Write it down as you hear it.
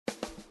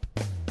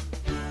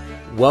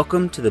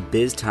Welcome to the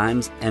Biz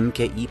Times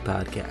MKE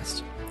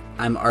podcast.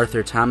 I'm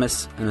Arthur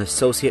Thomas, an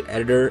associate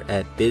editor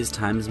at Biz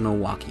Times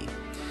Milwaukee.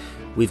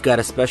 We've got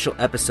a special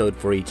episode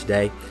for you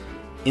today.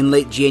 In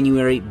late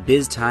January,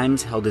 Biz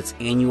Times held its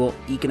annual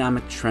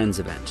Economic Trends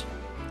event.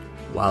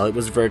 While it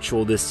was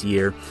virtual this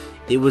year,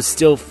 it was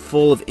still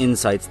full of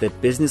insights that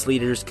business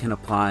leaders can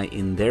apply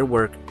in their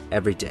work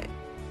every day.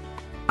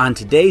 On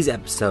today's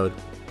episode,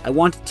 I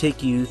want to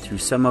take you through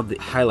some of the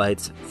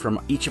highlights from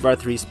each of our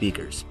three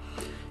speakers,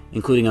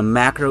 including a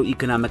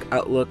macroeconomic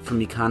outlook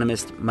from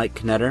economist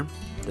Mike Knetter,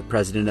 the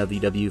president of the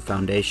EW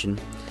Foundation,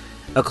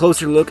 a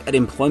closer look at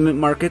employment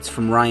markets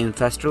from Ryan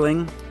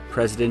Festerling,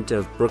 president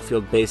of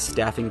Brookfield-based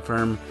staffing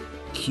firm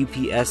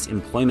QPS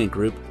Employment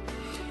Group,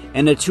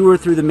 and a tour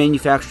through the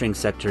manufacturing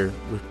sector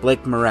with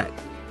Blake Moret,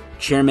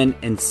 chairman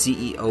and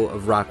CEO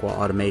of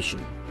Rockwell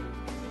Automation.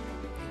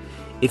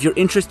 If you're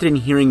interested in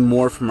hearing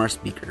more from our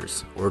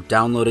speakers or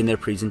downloading their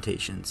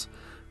presentations,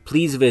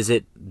 please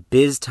visit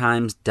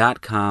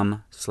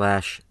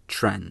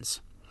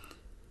biztimes.com/trends.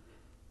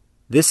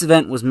 This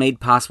event was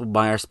made possible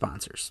by our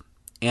sponsors,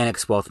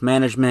 Annex Wealth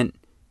Management,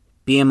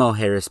 BMO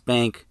Harris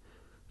Bank,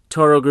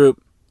 Toro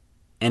Group,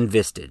 and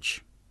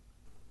Vistage.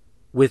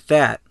 With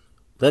that,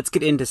 let's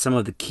get into some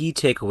of the key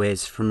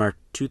takeaways from our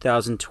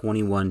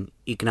 2021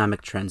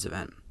 Economic Trends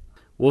event.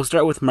 We'll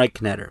start with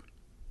Mike Knetter.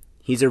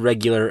 He's a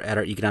regular at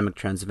our Economic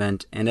Trends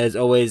event, and as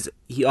always,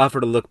 he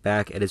offered a look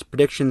back at his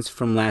predictions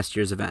from last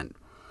year's event.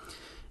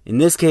 In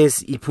this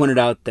case, he pointed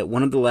out that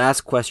one of the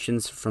last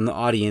questions from the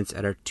audience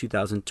at our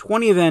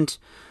 2020 event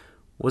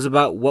was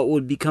about what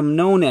would become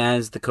known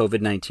as the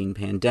COVID-19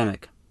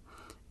 pandemic.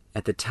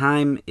 At the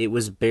time, it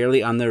was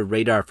barely on their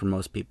radar for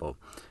most people,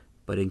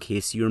 but in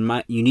case you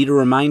need a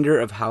reminder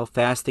of how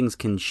fast things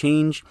can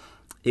change,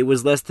 it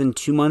was less than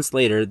 2 months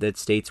later that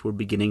states were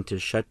beginning to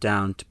shut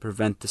down to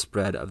prevent the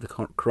spread of the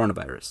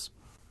coronavirus.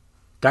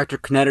 Dr.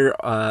 Knetter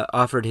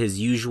offered his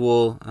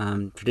usual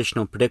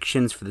traditional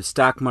predictions for the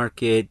stock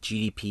market,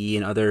 GDP,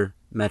 and other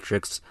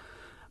metrics.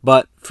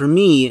 But for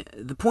me,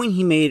 the point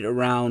he made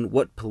around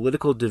what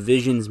political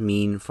divisions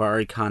mean for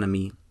our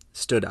economy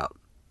stood out.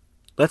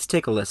 Let's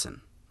take a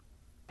listen.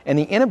 And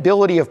the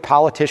inability of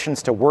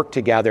politicians to work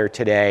together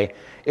today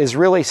is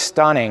really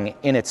stunning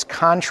in its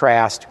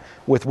contrast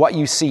with what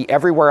you see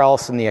everywhere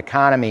else in the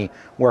economy,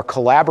 where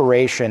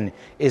collaboration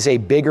is a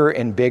bigger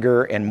and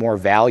more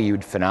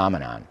valued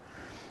phenomenon.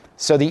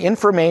 So the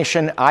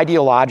information,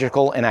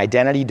 ideological, and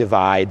identity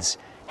divides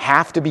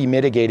have to be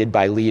mitigated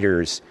by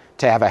leaders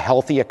to have a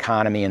healthy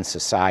economy and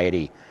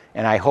society.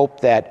 And I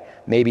hope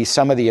that maybe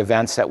some of the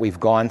events that we've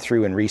gone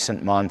through in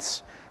recent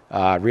months,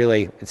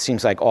 really, it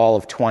seems like all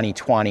of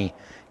 2020,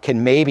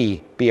 can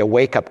maybe be a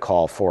wake-up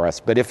call for us.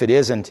 But if it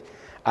isn't,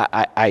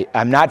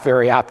 I'm not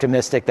very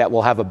optimistic that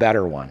we'll have a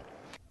better one.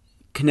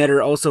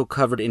 Knetter also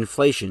covered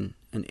inflation,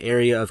 an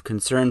area of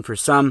concern for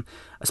some,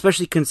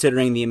 especially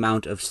considering the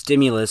amount of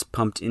stimulus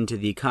pumped into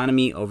the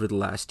economy over the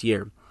last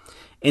year.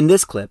 In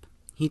this clip,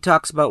 he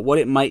talks about what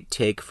it might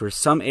take for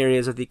some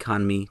areas of the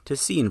economy to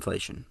see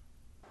inflation.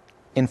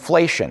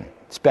 Inflation.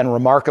 It's been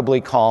remarkably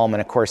calm,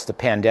 and of course the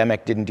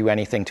pandemic didn't do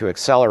anything to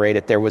accelerate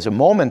it. There was a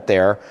moment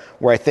there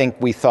where I think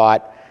we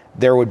thought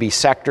there would be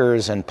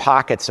sectors and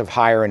pockets of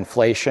higher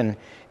inflation,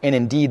 and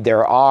indeed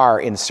there are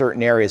in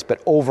certain areas,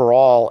 but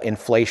overall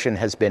inflation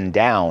has been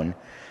down.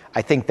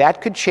 I think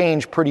that could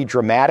change pretty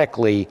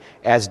dramatically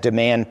as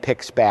demand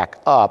picks back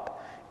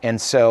up,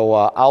 and so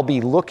I'll be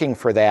looking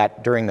for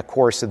that during the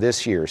course of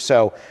this year.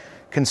 So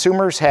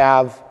consumers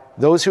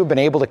those who have been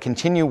able to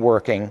continue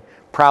working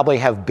probably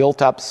have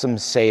built up some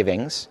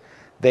savings.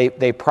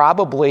 They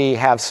probably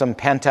have some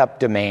pent-up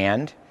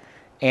demand,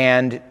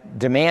 and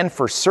demand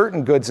for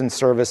certain goods and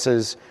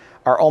services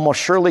are almost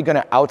surely going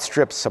to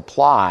outstrip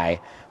supply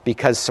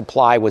because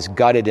supply was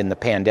gutted in the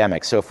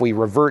pandemic. So if we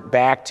revert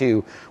back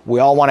to we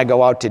all want to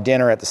go out to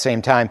dinner at the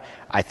same time,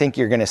 I think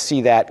you're going to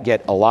see that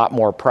get a lot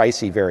more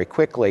pricey very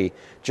quickly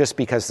just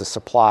because the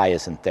supply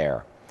isn't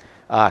there.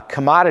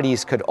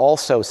 Commodities could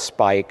also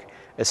spike,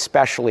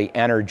 especially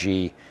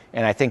energy,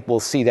 and I think we'll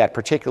see that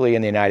particularly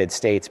in the United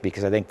States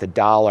because I think the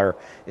dollar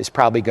is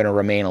probably going to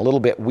remain a little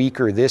bit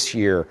weaker this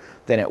year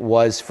than it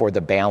was for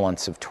the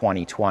balance of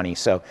 2020.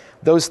 So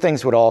those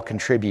things would all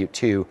contribute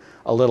to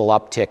a little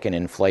uptick in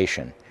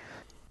inflation.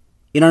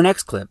 In our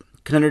next clip,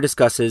 Knetter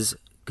discusses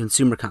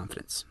consumer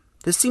confidence.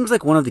 This seems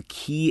like one of the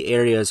key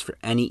areas for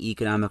any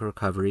economic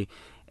recovery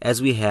as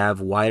we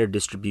have wider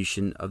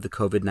distribution of the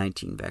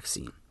COVID-19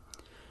 vaccine.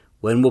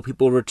 When will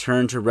people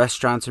return to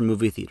restaurants or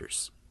movie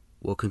theaters?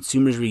 Will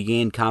consumers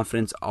regain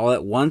confidence all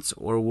at once,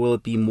 or will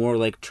it be more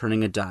like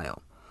turning a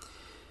dial?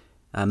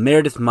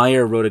 Meredith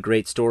Meyer wrote a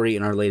great story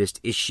in our latest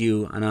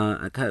issue on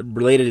a kind of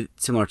related,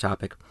 similar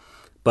topic.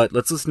 But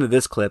let's listen to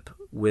this clip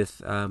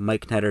with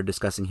Mike Knetter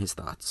discussing his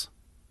thoughts.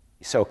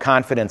 So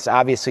confidence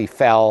obviously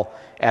fell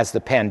as the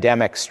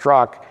pandemic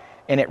struck,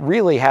 and it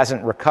really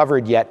hasn't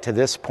recovered yet to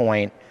this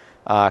point,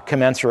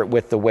 commensurate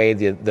with the way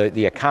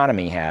the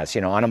economy has.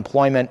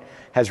 Unemployment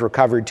has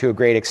recovered to a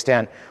great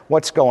extent.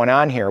 What's going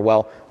on here?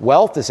 Well,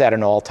 wealth is at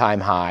an all-time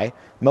high.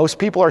 Most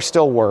people are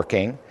still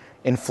working.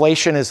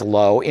 Inflation is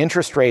low,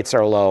 interest rates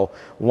are low.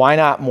 Why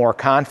not more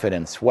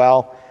confidence?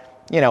 Well,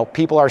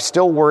 people are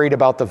still worried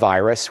about the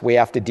virus. We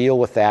have to deal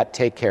with that,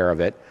 take care of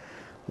it.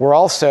 We're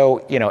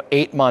also,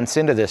 8 months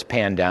into this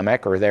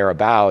pandemic or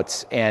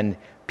thereabouts, and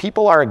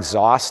people are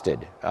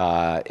exhausted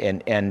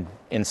and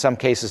in some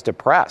cases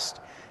depressed.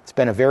 It's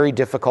been a very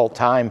difficult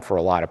time for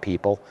a lot of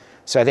people.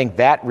 So I think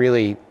that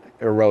really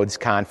erodes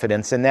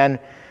confidence. And then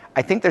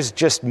I think there's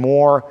just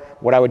more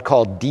what I would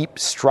call deep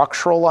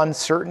structural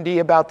uncertainty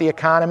about the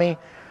economy.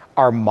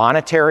 Our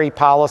monetary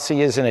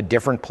policy is in a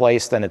different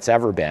place than it's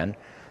ever been.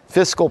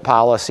 Fiscal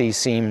policy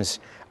seems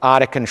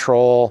out of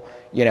control,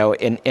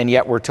 and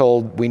yet we're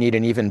told we need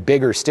an even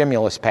bigger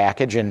stimulus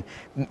package. And,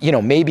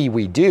 maybe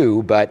we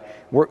do, but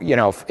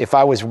if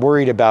I was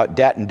worried about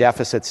debt and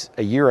deficits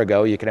a year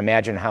ago, you can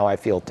imagine how I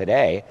feel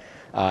today.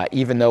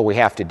 Even though we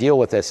have to deal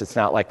with this, it's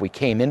not like we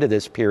came into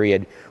this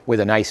period with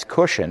a nice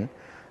cushion.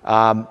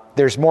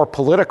 There's more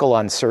political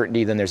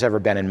uncertainty than there's ever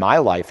been in my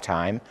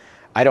lifetime.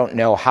 I don't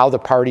know how the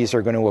parties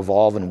are going to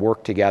evolve and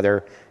work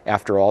together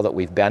after all that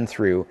we've been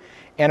through.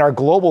 And our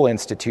global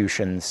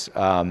institutions,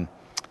 our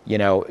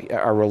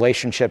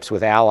relationships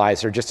with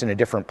allies are just in a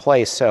different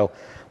place. So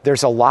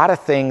there's a lot of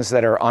things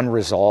that are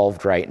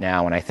unresolved right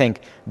now. And I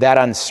think that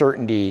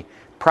uncertainty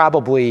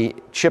probably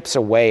chips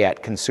away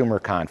at consumer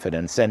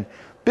confidence. And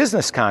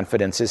business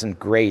confidence isn't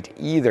great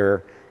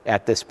either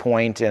at this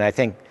point. And I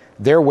think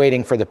they're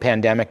waiting for the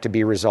pandemic to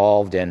be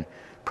resolved and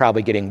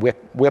probably getting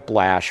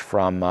whiplash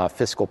from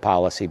fiscal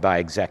policy by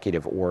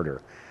executive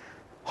order.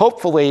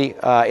 Hopefully,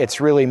 it's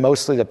really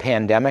mostly the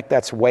pandemic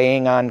that's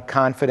weighing on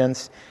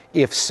confidence.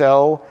 If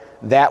so,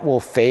 that will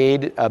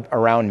fade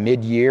around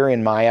mid-year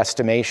in my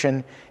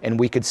estimation, and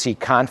we could see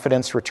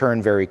confidence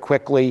return very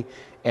quickly,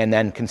 and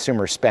then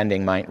consumer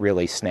spending might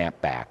really snap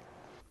back.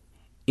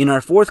 In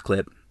our fourth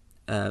clip,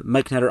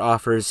 Mike Knetter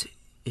offers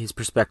his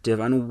perspective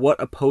on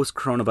what a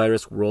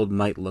post-coronavirus world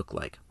might look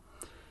like.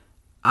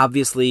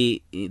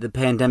 Obviously, the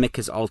pandemic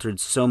has altered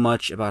so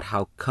much about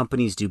how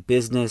companies do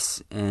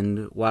business,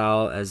 and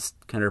while, as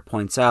Knetter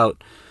points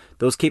out,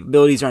 those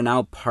capabilities are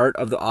now part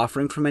of the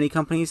offering for many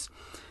companies,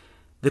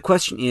 the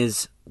question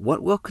is,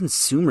 what will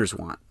consumers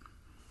want?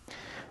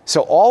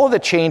 So all of the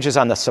changes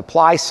on the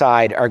supply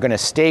side are going to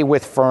stay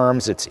with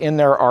firms. It's in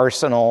their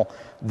arsenal.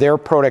 Their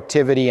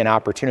productivity and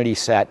opportunity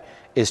set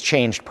is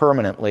changed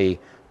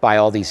permanently by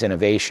all these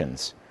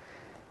innovations.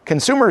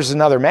 Consumers is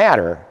another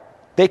matter.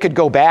 They could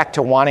go back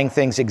to wanting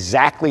things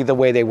exactly the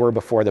way they were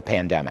before the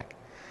pandemic.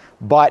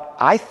 But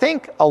I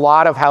think a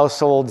lot of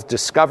households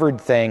discovered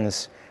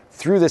things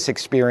through this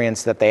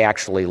experience that they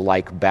actually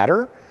like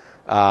better.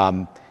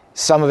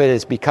 Some of it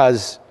is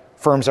because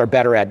firms are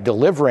better at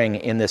delivering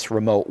in this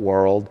remote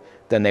world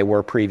than they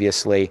were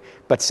previously.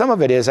 But some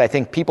of it is, I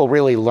think, people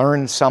really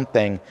learned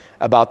something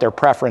about their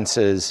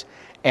preferences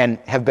and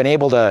have been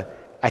able to,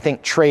 I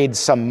think, trade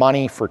some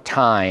money for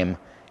time.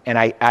 And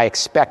I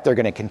expect they're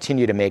going to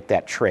continue to make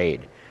that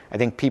trade. I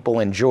think people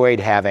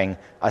enjoyed having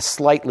a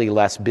slightly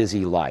less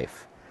busy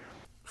life.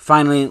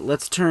 Finally,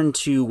 let's turn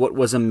to what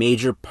was a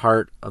major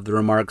part of the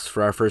remarks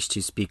for our first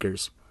two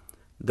speakers,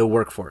 the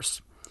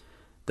workforce.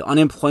 The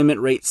unemployment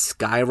rate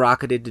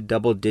skyrocketed to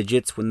double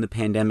digits when the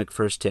pandemic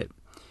first hit.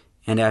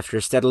 And after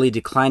steadily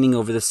declining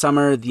over the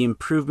summer, the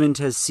improvement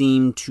has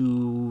seemed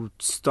to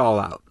stall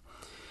out.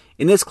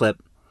 In this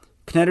clip,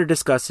 Knetter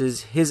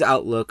discusses his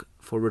outlook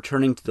for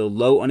returning to the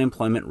low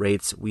unemployment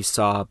rates we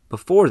saw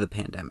before the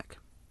pandemic.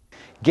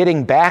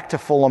 Getting back to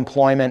full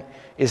employment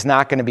is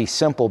not going to be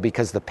simple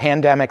because the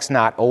pandemic's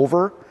not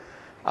over.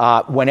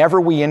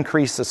 Whenever we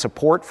increase the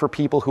support for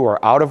people who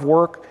are out of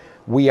work,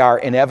 we are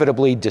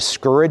inevitably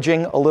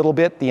discouraging a little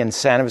bit the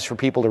incentives for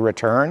people to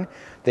return.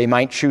 They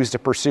might choose to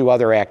pursue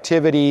other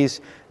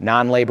activities,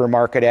 non-labor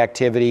market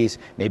activities.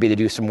 Maybe they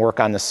do some work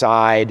on the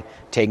side,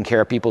 taking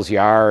care of people's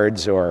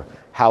yards or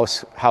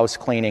house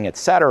cleaning,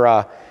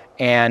 etc.,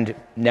 and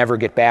never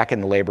get back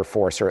in the labor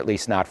force, or at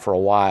least not for a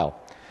while.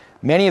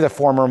 Many of the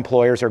former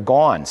employers are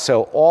gone.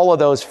 So all of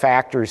those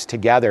factors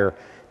together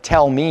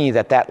tell me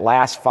that that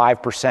last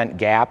 5%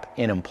 gap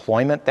in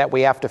employment that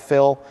we have to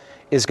fill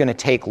is going to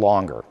take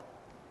longer.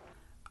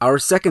 Our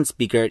second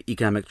speaker at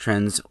Economic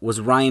Trends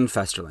was Ryan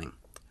Festerling,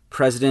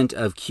 president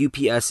of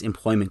QPS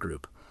Employment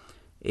Group,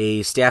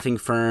 a staffing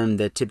firm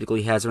that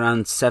typically has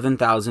around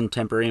 7,000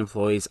 temporary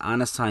employees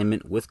on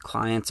assignment with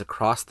clients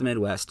across the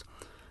Midwest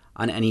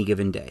on any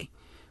given day.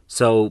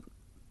 So,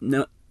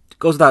 it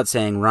goes without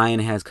saying, Ryan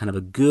has kind of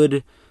a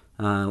good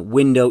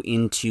window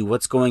into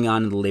what's going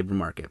on in the labor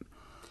market.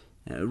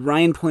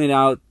 Ryan pointed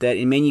out that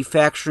in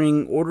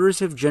manufacturing, orders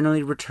have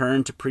generally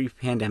returned to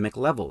pre-pandemic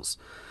levels,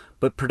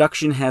 but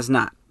production has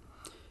not.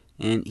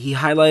 And he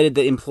highlighted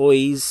that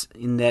employees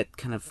in that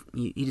kind of,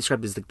 he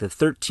described as like the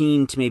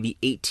 $13 to maybe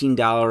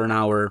 $18 an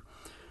hour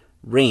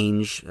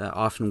range,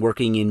 often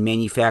working in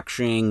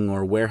manufacturing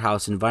or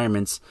warehouse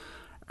environments,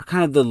 are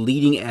kind of the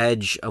leading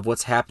edge of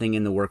what's happening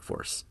in the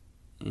workforce.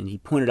 And he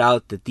pointed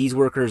out that these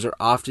workers are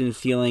often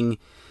feeling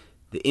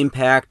the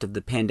impact of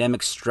the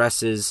pandemic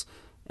stresses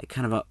at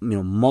kind of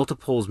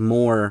multiples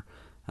more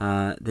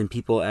than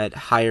people at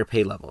higher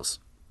pay levels.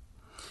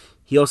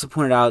 He also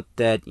pointed out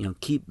that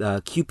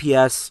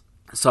QPS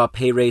saw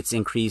pay rates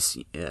increase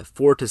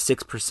 4 to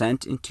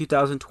 6% in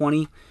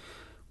 2020,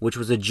 which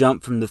was a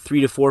jump from the 3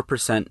 to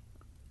 4%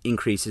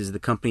 increases the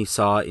company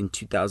saw in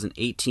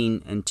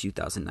 2018 and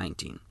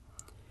 2019.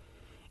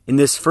 In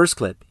this first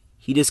clip,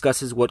 he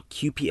discusses what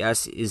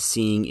QPS is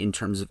seeing in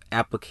terms of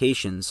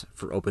applications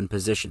for open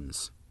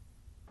positions.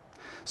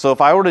 So if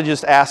I were to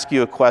just ask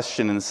you a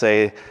question and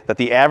say that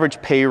the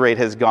average pay rate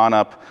has gone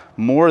up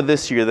more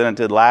this year than it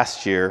did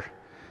last year,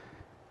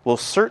 well,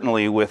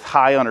 certainly with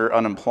high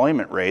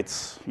unemployment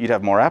rates, you'd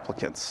have more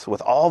applicants. With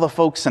all the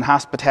folks in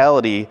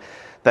hospitality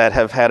that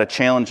have had a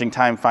challenging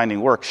time finding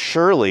work,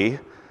 surely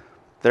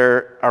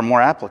there are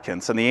more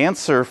applicants. And the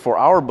answer for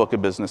our book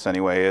of business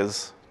anyway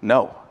is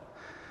no.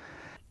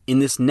 In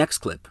this next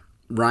clip,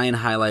 Ryan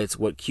highlights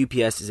what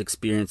QPS is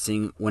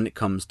experiencing when it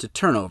comes to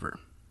turnover.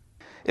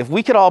 If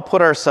we could all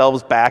put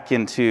ourselves back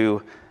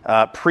into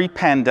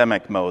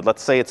pre-pandemic mode,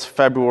 let's say it's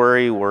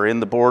February, we're in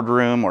the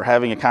boardroom, we're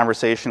having a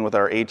conversation with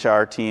our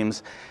HR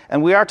teams,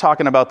 and we are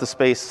talking about the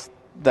space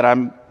that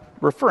I'm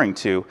referring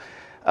to.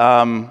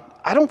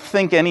 I don't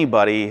think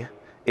anybody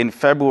in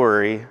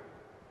February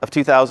of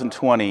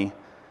 2020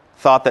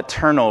 thought that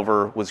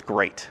turnover was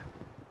great.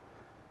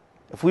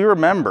 If we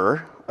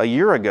remember, a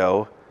year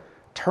ago,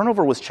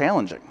 turnover was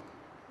challenging.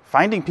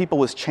 Finding people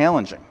was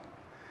challenging.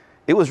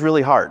 It was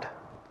really hard.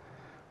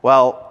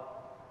 Well,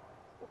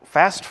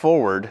 fast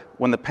forward,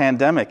 when the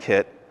pandemic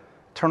hit,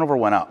 turnover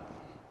went up.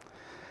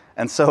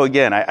 And so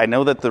again, I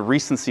know that the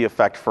recency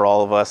effect for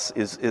all of us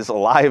is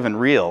alive and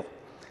real.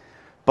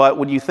 But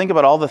when you think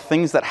about all the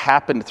things that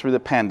happened through the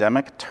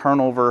pandemic,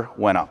 turnover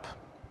went up.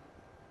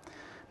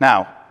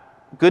 Now,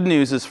 good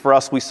news is for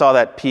us, we saw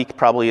that peak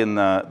probably in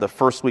the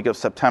first week of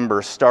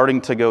September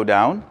starting to go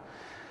down,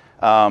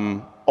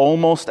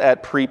 almost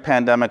at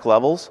pre-pandemic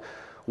levels.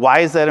 Why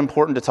is that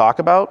important to talk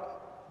about?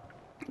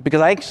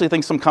 Because I actually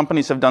think some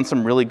companies have done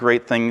some really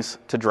great things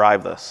to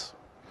drive this.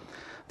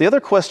 The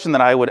other question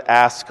that I would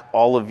ask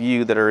all of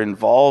you that are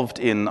involved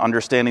in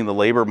understanding the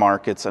labor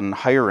markets and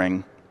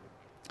hiring,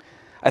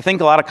 I think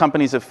a lot of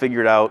companies have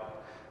figured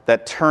out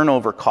that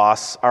turnover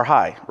costs are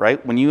high,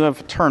 right? When you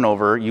have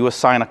turnover, you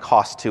assign a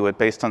cost to it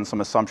based on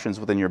some assumptions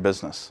within your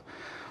business.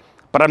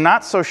 But I'm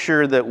not so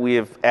sure that we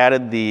have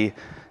added the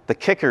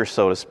kicker,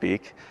 so to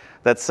speak,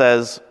 that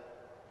says,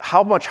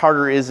 how much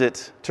harder is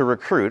it to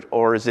recruit,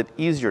 or is it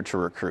easier to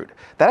recruit?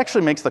 That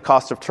actually makes the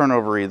cost of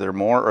turnover either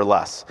more or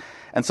less.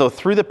 And so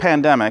through the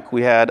pandemic,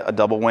 we had a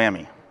double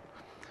whammy.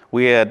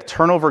 We had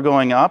turnover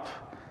going up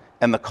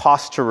and the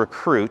cost to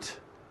recruit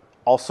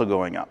also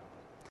going up.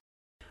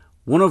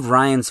 One of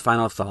Ryan's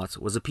final thoughts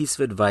was a piece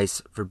of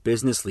advice for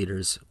business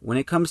leaders when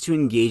it comes to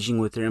engaging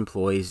with their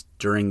employees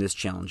during this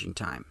challenging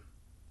time.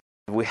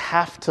 We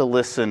have to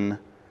listen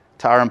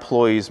to our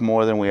employees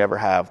more than we ever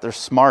have. They're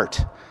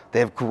smart. They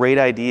have great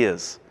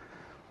ideas.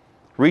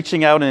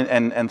 Reaching out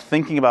and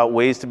thinking about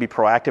ways to be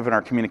proactive in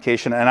our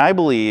communication. And I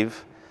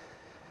believe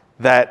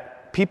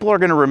that people are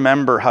going to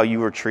remember how you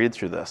were treated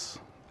through this.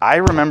 I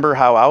remember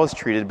how I was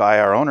treated by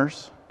our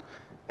owners,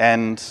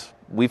 and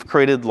we've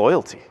created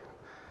loyalty.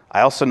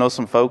 I also know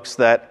some folks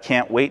that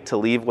can't wait to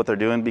leave what they're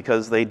doing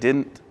because they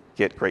didn't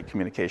get great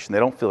communication. They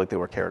don't feel like they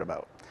were cared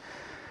about.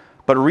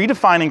 But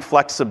redefining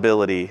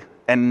flexibility,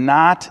 and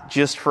not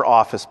just for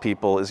office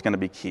people, is going to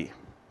be key.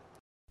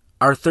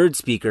 Our third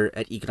speaker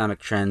at Economic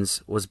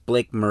Trends was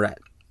Blake Moret,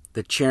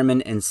 the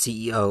chairman and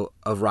CEO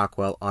of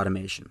Rockwell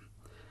Automation.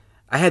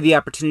 I had the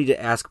opportunity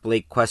to ask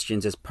Blake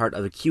questions as part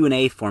of a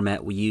Q&A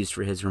format we used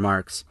for his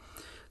remarks,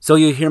 so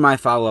you'll hear my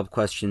follow-up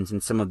questions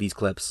in some of these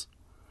clips.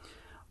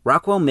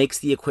 Rockwell makes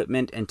the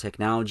equipment and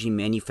technology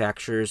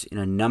manufacturers in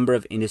a number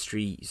of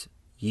industries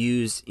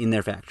use in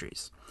their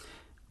factories.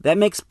 That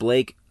makes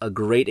Blake a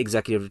great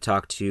executive to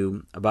talk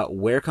to about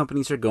where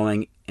companies are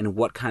going and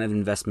what kind of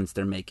investments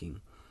they're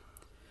making.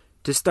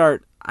 To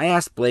start, I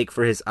asked Blake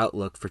for his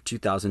outlook for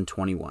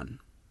 2021.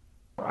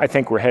 I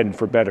think we're heading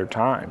for better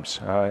times.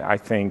 I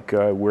think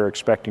we're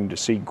expecting to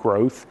see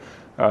growth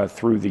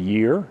through the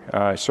year.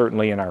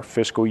 Certainly in our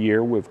fiscal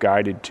year, we've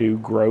guided to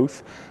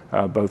growth,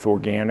 both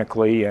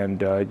organically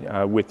and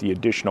with the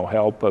additional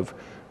help of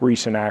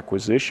recent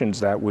acquisitions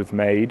that we've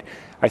made.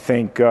 I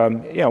think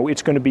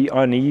it's going to be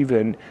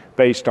uneven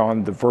based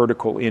on the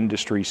vertical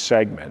industry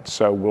segments.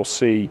 So we'll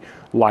see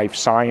life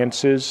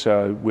sciences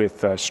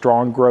with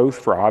strong growth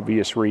for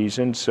obvious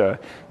reasons.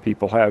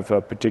 People have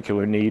a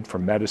particular need for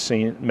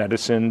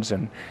medicines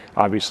and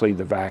obviously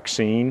the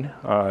vaccine.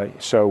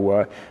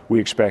 So we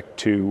expect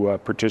to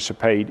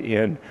participate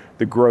in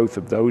the growth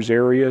of those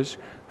areas.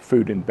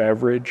 Food and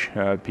beverage,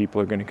 people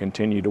are going to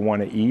continue to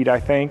want to eat, I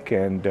think,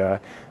 and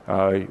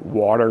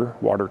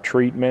water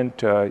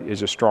treatment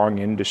is a strong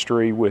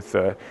industry with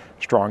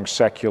strong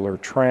secular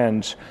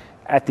trends.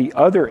 At the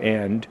other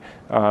end,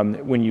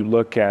 when you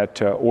look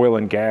at oil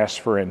and gas,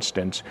 for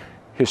instance,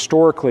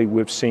 Historically,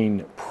 we've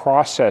seen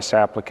process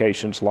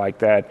applications like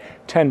that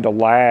tend to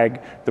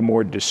lag the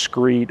more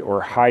discrete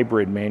or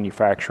hybrid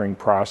manufacturing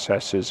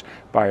processes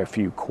by a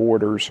few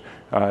quarters.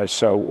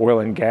 So oil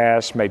and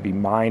gas, maybe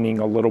mining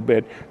a little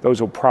bit, those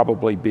will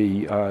probably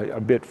be a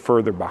bit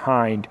further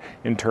behind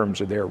in terms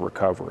of their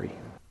recovery.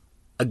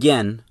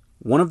 Again,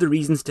 one of the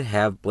reasons to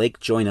have Blake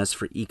join us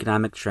for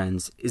Economic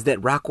Trends is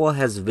that Rockwell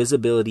has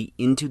visibility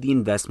into the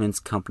investments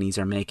companies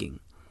are making.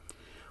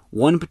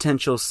 One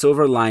potential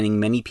silver lining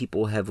many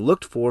people have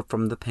looked for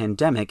from the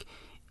pandemic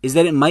is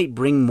that it might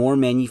bring more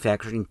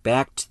manufacturing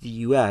back to the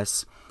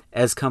U.S.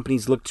 as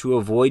companies look to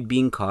avoid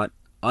being caught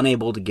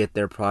unable to get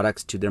their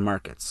products to their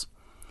markets.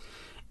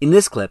 In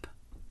this clip,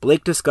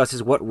 Blake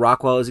discusses what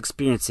Rockwell is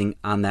experiencing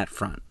on that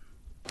front.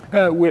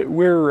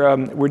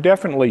 We're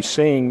definitely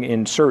seeing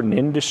in certain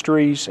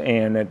industries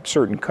and at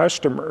certain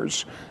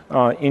customers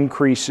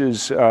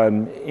increased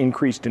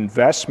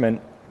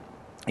investment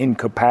in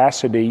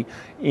capacity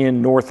in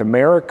North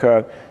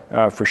America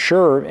for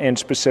sure, and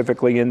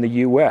specifically in the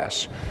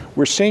U.S.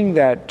 We're seeing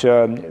that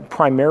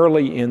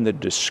primarily in the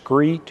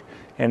discrete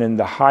and in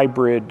the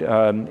hybrid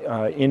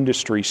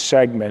industry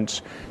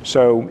segments.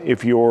 So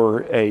if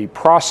you're a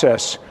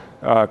process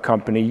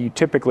company, you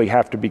typically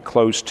have to be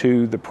close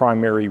to the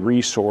primary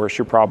resource.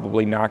 You're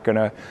probably not going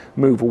to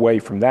move away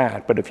from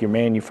that. But if you're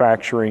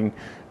manufacturing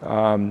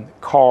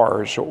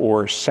cars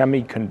or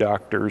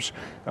semiconductors,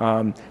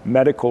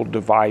 medical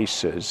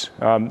devices,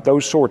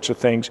 those sorts of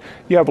things,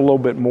 you have a little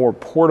bit more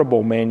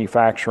portable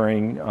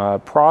manufacturing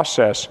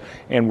process,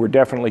 and we're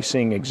definitely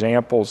seeing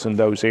examples in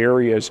those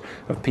areas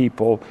of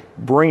people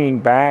bringing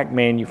back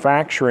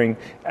manufacturing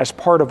as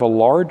part of a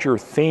larger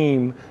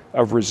theme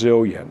of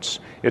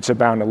resilience. It's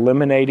about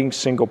eliminating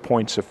single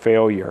points of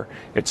failure.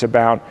 It's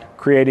about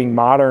creating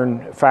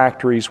modern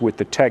factories with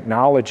the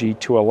technology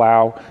to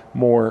allow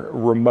more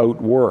remote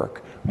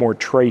work, more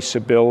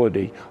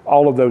traceability.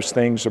 All of those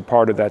things are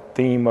part of that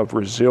theme of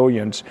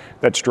resilience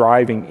that's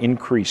driving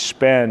increased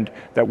spend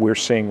that we're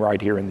seeing right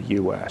here in the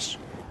U.S.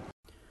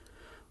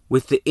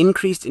 With the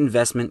increased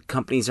investment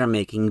companies are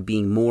making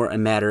being more a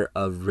matter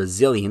of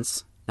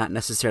resilience, not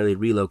necessarily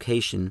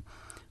relocation,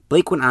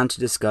 Blake went on to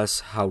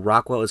discuss how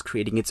Rockwell is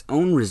creating its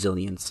own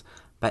resilience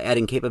by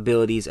adding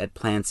capabilities at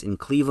plants in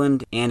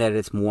Cleveland and at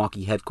its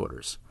Milwaukee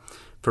headquarters,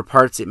 for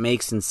parts it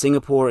makes in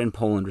Singapore and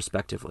Poland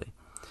respectively.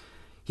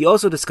 He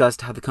also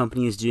discussed how the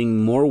company is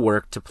doing more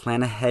work to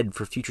plan ahead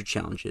for future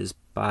challenges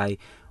by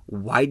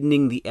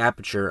widening the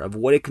aperture of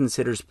what it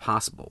considers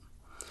possible.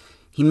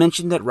 He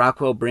mentioned that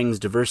Rockwell brings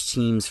diverse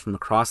teams from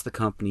across the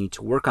company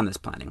to work on this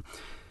planning,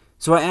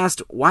 so I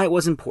asked why it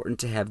was important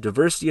to have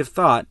diversity of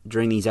thought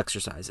during these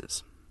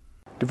exercises.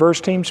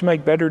 Diverse teams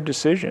make better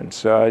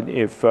decisions.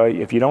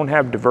 If you don't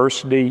have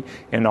diversity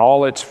in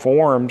all its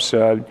forms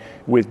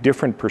with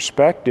different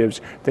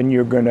perspectives, then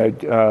you're going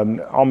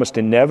to almost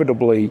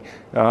inevitably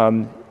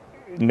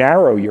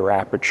narrow your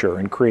aperture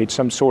and create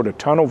some sort of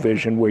tunnel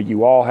vision where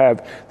you all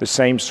have the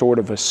same sort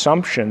of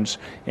assumptions,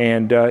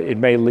 and it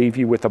may leave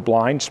you with a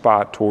blind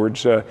spot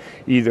towards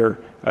either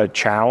a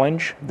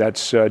challenge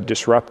that's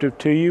disruptive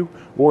to you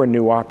or a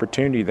new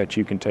opportunity that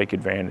you can take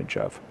advantage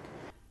of.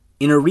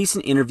 In a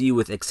recent interview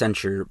with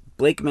Accenture,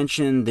 Blake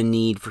mentioned the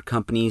need for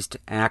companies to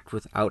act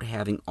without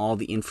having all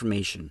the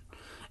information,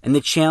 and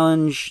the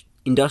challenge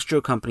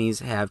industrial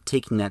companies have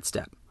taken that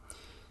step.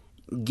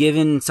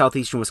 Given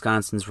southeastern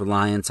Wisconsin's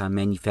reliance on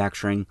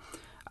manufacturing,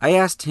 I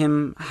asked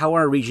him how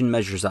our region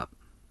measures up.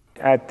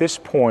 At this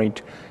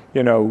point,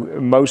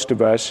 most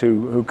of us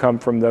who come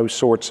from those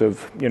sorts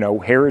of,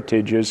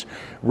 heritages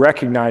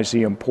recognize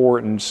the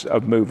importance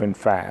of moving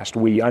fast.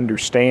 We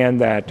understand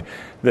that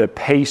the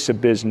pace of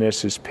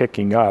business is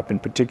picking up,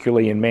 and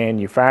particularly in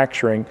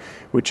manufacturing,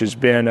 which has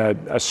been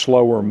a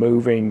slower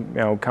moving,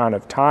 kind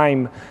of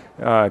time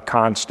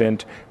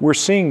constant, we're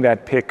seeing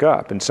that pick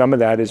up. And some of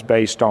that is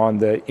based on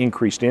the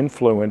increased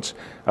influence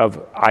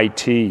of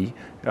IT,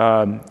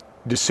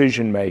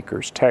 decision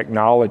makers,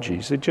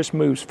 technologies. It just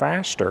moves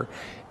faster.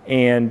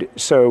 And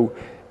so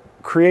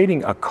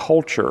creating a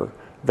culture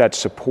that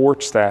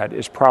supports that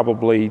is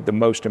probably the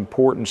most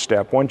important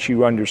step. Once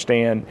you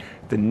understand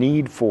the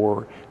need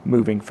for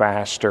moving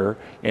faster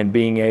and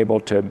being able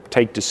to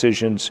take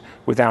decisions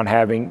without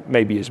having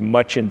maybe as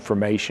much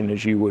information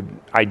as you would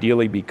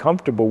ideally be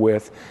comfortable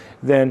with,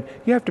 then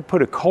you have to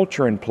put a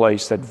culture in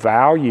place that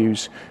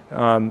values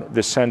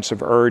the sense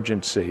of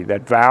urgency,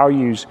 that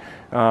values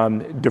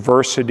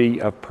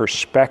diversity of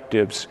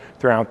perspectives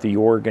throughout the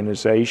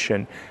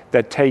organization,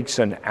 that takes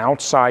an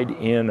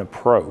outside-in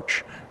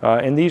approach.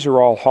 And these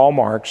are all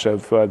hallmarks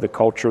of the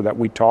culture that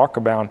we talk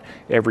about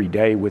every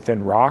day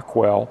within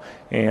Rockwell,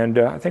 and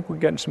I think we're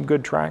getting some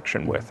good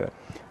traction with it.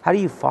 How do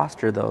you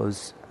foster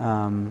those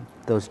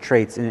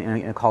traits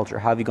in a culture?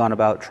 How have you gone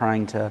about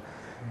trying to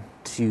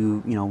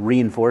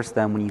reinforce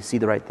them when you see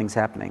the right things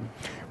happening?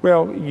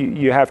 Well,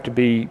 you have to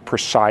be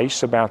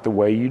precise about the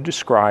way you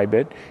describe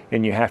it,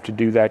 and you have to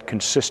do that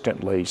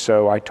consistently.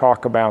 So I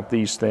talk about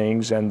these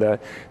things and the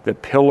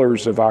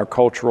pillars of our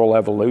cultural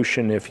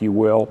evolution, if you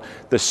will,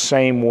 the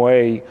same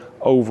way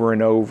over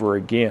and over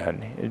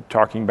again,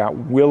 talking about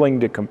willing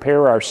to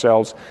compare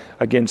ourselves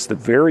against the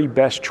very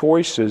best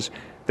choices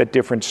that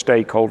different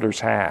stakeholders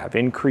have,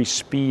 increased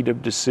speed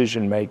of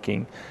decision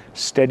making,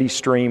 steady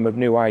stream of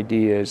new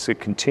ideas, the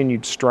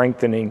continued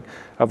strengthening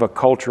of a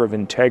culture of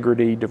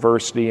integrity,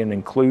 diversity, and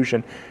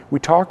inclusion. We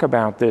talk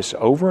about this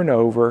over and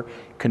over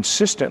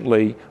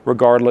consistently,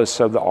 regardless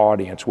of the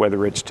audience,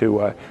 whether it's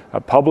to a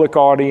public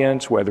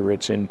audience, whether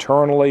it's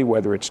internally,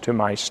 whether it's to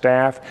my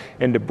staff,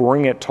 and to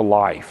bring it to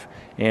life.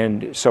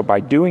 And so by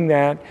doing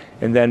that,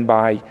 and then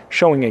by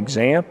showing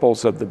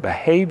examples of the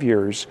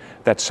behaviors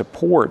that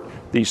support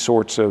these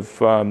sorts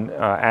of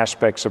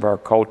aspects of our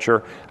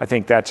culture, I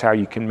think that's how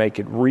you can make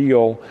it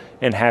real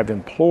and have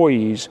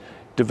employees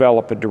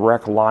develop a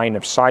direct line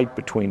of sight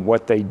between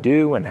what they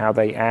do and how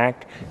they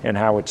act and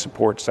how it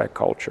supports that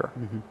culture.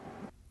 Mm-hmm.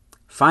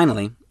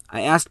 Finally,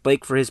 I asked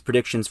Blake for his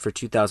predictions for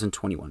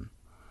 2021.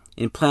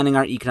 In planning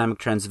our Economic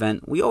Trends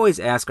event, we always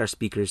ask our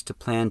speakers to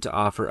plan to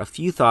offer a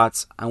few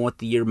thoughts on what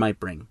the year might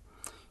bring.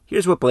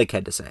 Here's what Blake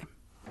had to say.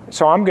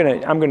 So I'm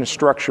going to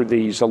structure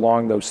these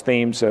along those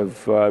themes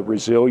of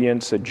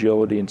resilience,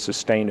 agility, and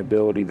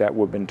sustainability that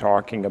we've been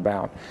talking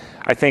about.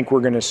 I think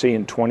we're going to see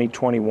in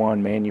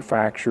 2021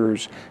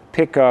 manufacturers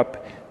pick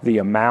up the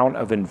amount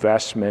of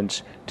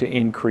investments to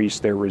increase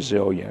their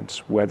resilience,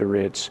 whether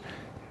it's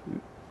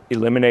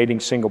eliminating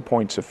single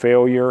points of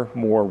failure,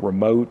 more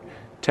remote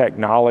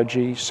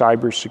technology,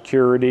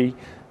 cybersecurity,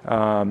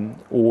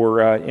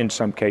 or in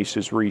some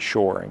cases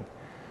reshoring.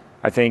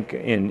 I think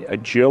in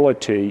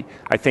agility,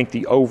 I think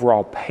the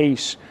overall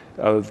pace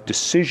of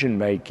decision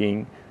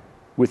making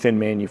within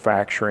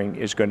manufacturing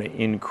is going to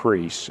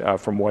increase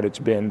from what it's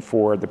been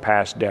for the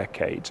past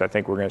decades. I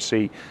think we're going to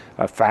see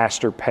a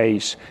faster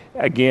pace,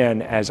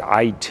 again, as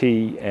IT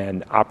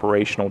and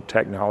operational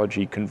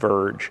technology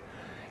converge.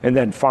 And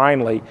then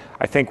finally,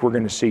 I think we're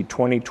going to see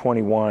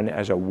 2021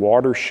 as a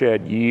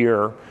watershed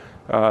year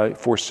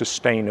for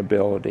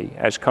sustainability,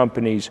 as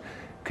companies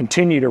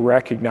continue to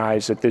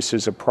recognize that this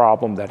is a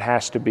problem that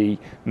has to be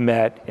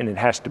met, and it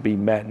has to be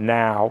met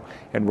now.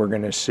 And we're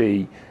going to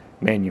see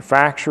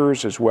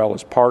manufacturers as well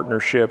as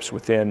partnerships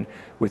with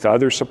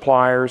other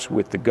suppliers,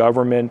 with the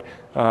government,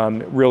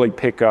 really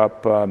pick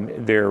up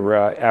their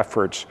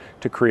efforts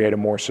to create a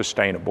more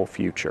sustainable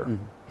future.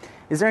 Mm-hmm.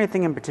 Is there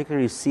anything in particular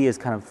you see as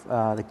kind of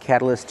the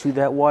catalyst to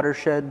that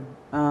watershed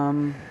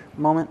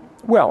moment?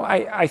 Well,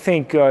 I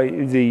think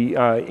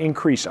the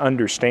increased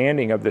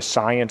understanding of the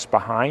science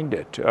behind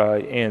it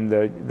and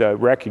the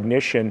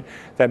recognition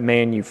that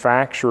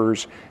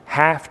manufacturers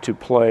have to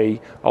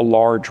play a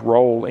large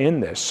role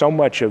in this. So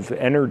much of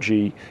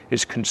energy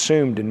is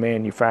consumed in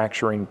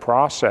manufacturing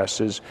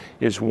processes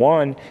is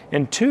one,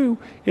 and two,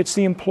 it's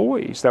the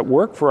employees that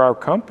work for our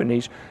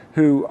companies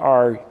who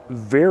are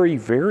very,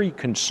 very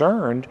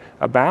concerned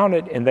about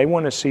it, and they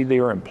want to see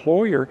their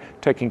employer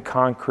taking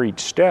concrete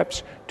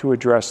steps to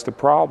address the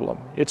problem.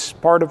 It's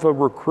part of a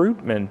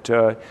recruitment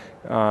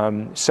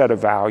set of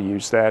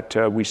values that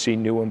we see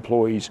new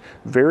employees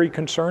very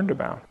concerned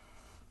about.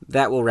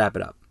 That will wrap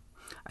it up.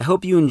 I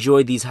hope you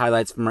enjoyed these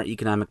highlights from our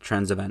Economic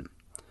Trends event.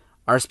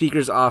 Our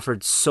speakers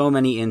offered so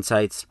many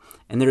insights,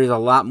 and there is a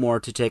lot more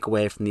to take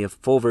away from the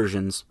full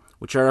versions,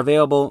 which are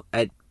available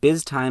at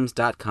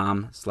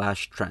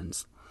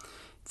biztimes.com/trends.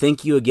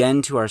 Thank you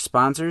again to our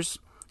sponsors,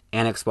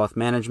 Annex Wealth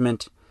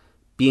Management,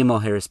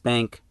 BMO Harris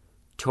Bank,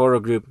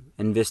 Toro Group,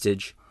 and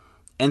Vistage,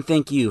 and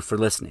thank you for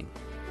listening.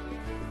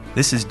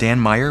 This is Dan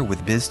Meyer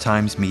with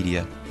BizTimes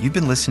Media. You've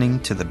been listening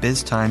to the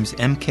BizTimes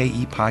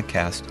MKE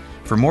podcast.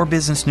 For more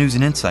business news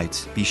and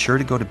insights, be sure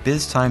to go to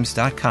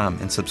biztimes.com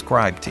and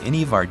subscribe to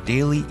any of our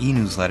daily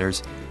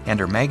e-newsletters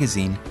and our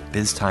magazine,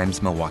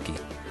 BizTimes Milwaukee.